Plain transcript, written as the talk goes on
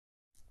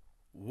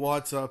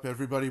What's up,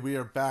 everybody? We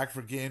are back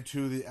for Game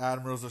 2. The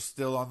Admirals are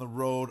still on the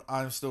road.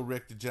 I'm still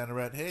Rick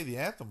DeJennerette. Hey, the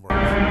anthem works.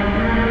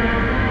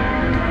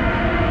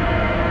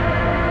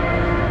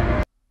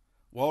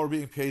 While we're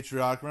being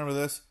patriotic, remember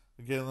this?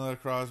 Galen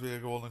Crosby, a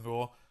golden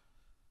goal.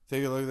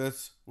 Take a look at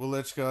this.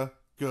 Wilichka,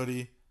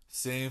 Goody,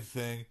 same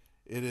thing.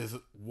 It is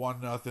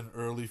 1-0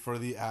 early for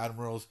the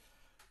Admirals.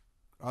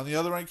 On the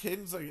other end,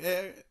 Caden's like,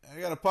 hey,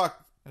 I got a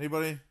puck.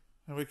 Anybody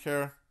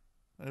care?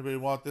 Anybody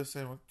want this?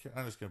 I'm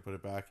just going to put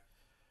it back.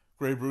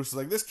 Gray Bruce is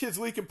like, this kid's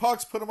leaking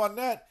pucks, put him on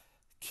net.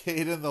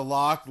 Caden the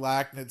lock,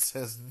 Lacknett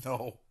says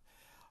no.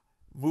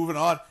 Moving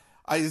on.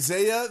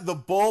 Isaiah the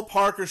Bull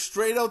Parker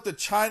straight out the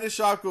China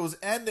shop, goes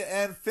end to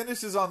end,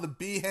 finishes on the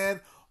B hand,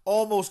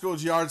 almost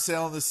goes yard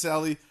sailing the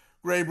celly.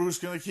 Gray Bruce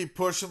going to keep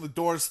pushing, the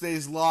door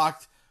stays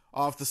locked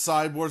off the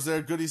sideboards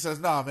there. Goody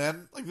says, nah,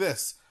 man, like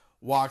this.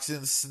 Walks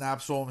in,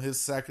 snaps home his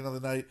second of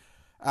the night.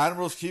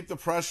 Admirals keep the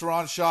pressure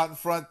on, shot in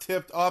front,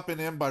 tipped up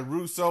and in by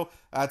Russo.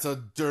 That's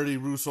a dirty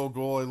Russo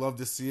goal. I love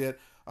to see it.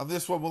 On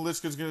this one,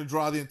 Wilichka's going to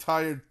draw the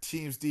entire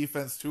team's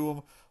defense to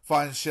him.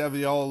 Finds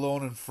Chevy all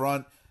alone in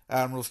front.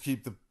 Admirals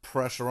keep the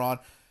pressure on.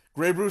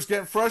 Gray Bruce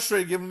getting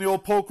frustrated, giving the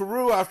old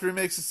pokeroo after he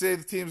makes the save.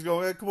 The team's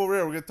going, hey, come over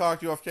here. We're going to talk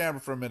to you off camera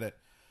for a minute.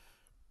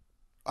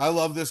 I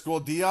love this goal.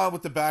 Dion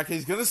with the back.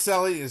 He's going to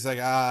sell it. He's like,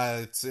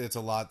 it's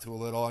a lot to a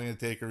little. I'm going to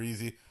take her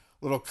easy.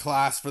 Little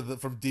class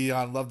from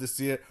Dion. Love to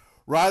see it.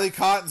 Riley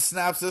Cotton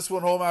snaps this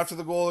one home after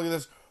the goal. Look at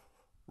this.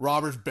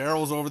 Roberts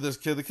barrels over this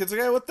kid. The kid's like,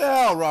 hey, what the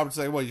hell? Roberts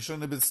like, well, you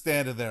shouldn't have been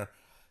standing there.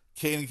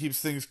 Caden keeps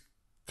things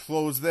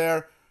closed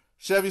there.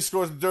 Chevy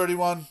scores a dirty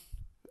one.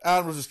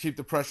 Admirals just keep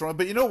the pressure on.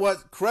 But you know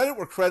what? Credit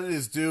where credit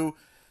is due.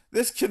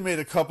 This kid made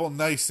a couple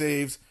nice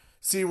saves.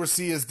 C where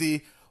C is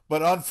D.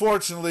 But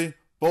unfortunately,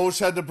 Bosch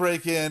had to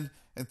break in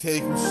and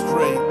take him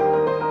straight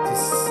to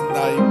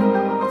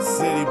Snipe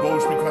City.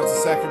 Bosch becomes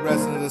the second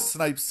resident of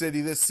Snipe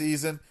City this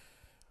season.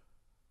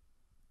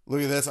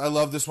 Look at this. I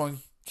love this one.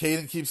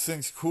 Caden keeps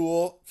things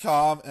cool,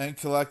 calm, and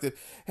collected.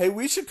 Hey,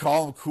 we should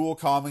call him Cool,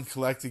 Calm, and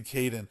Collected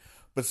Caden,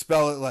 but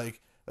spell it like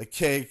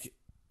cake.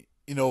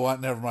 You know what?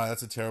 Never mind.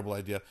 That's a terrible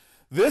idea.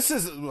 I'm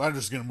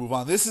just going to move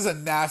on. This is a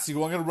nasty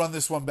goal. I'm going to run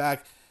this one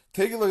back.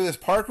 Take a look at this.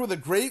 Parker with a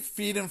great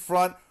feed in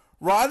front.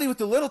 Rodney with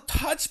the little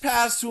touch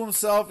pass to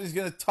himself. He's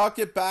going to tuck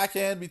it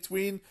backhand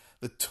between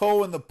the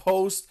toe and the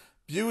post.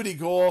 Beauty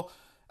goal.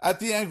 At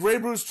the end, Gray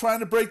Bruce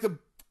trying to break the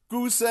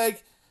goose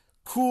egg.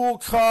 Cool,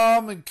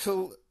 calm, and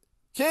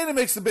Caden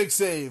makes the big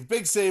save.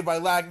 Big save by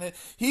Lacknett.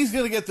 He's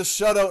going to get the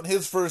shutout in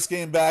his first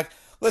game back.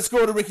 Let's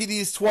go to Ricky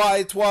D's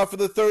Twi for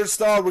the third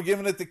star. We're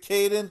giving it to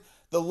Caden,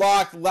 the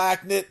lock,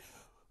 Lacknett,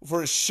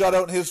 for his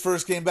shutout in his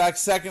first game back.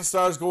 Second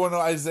star is going to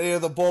Isaiah,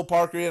 the Bull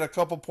Parker. He had a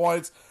couple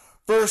points.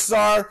 First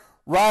star,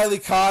 Riley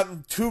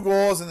Cotton, 2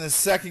 goals in his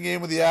second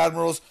game with the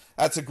Admirals.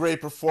 That's a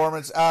great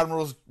performance.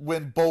 Admirals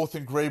win both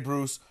in Gray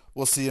Bruce.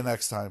 We'll see you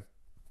next time.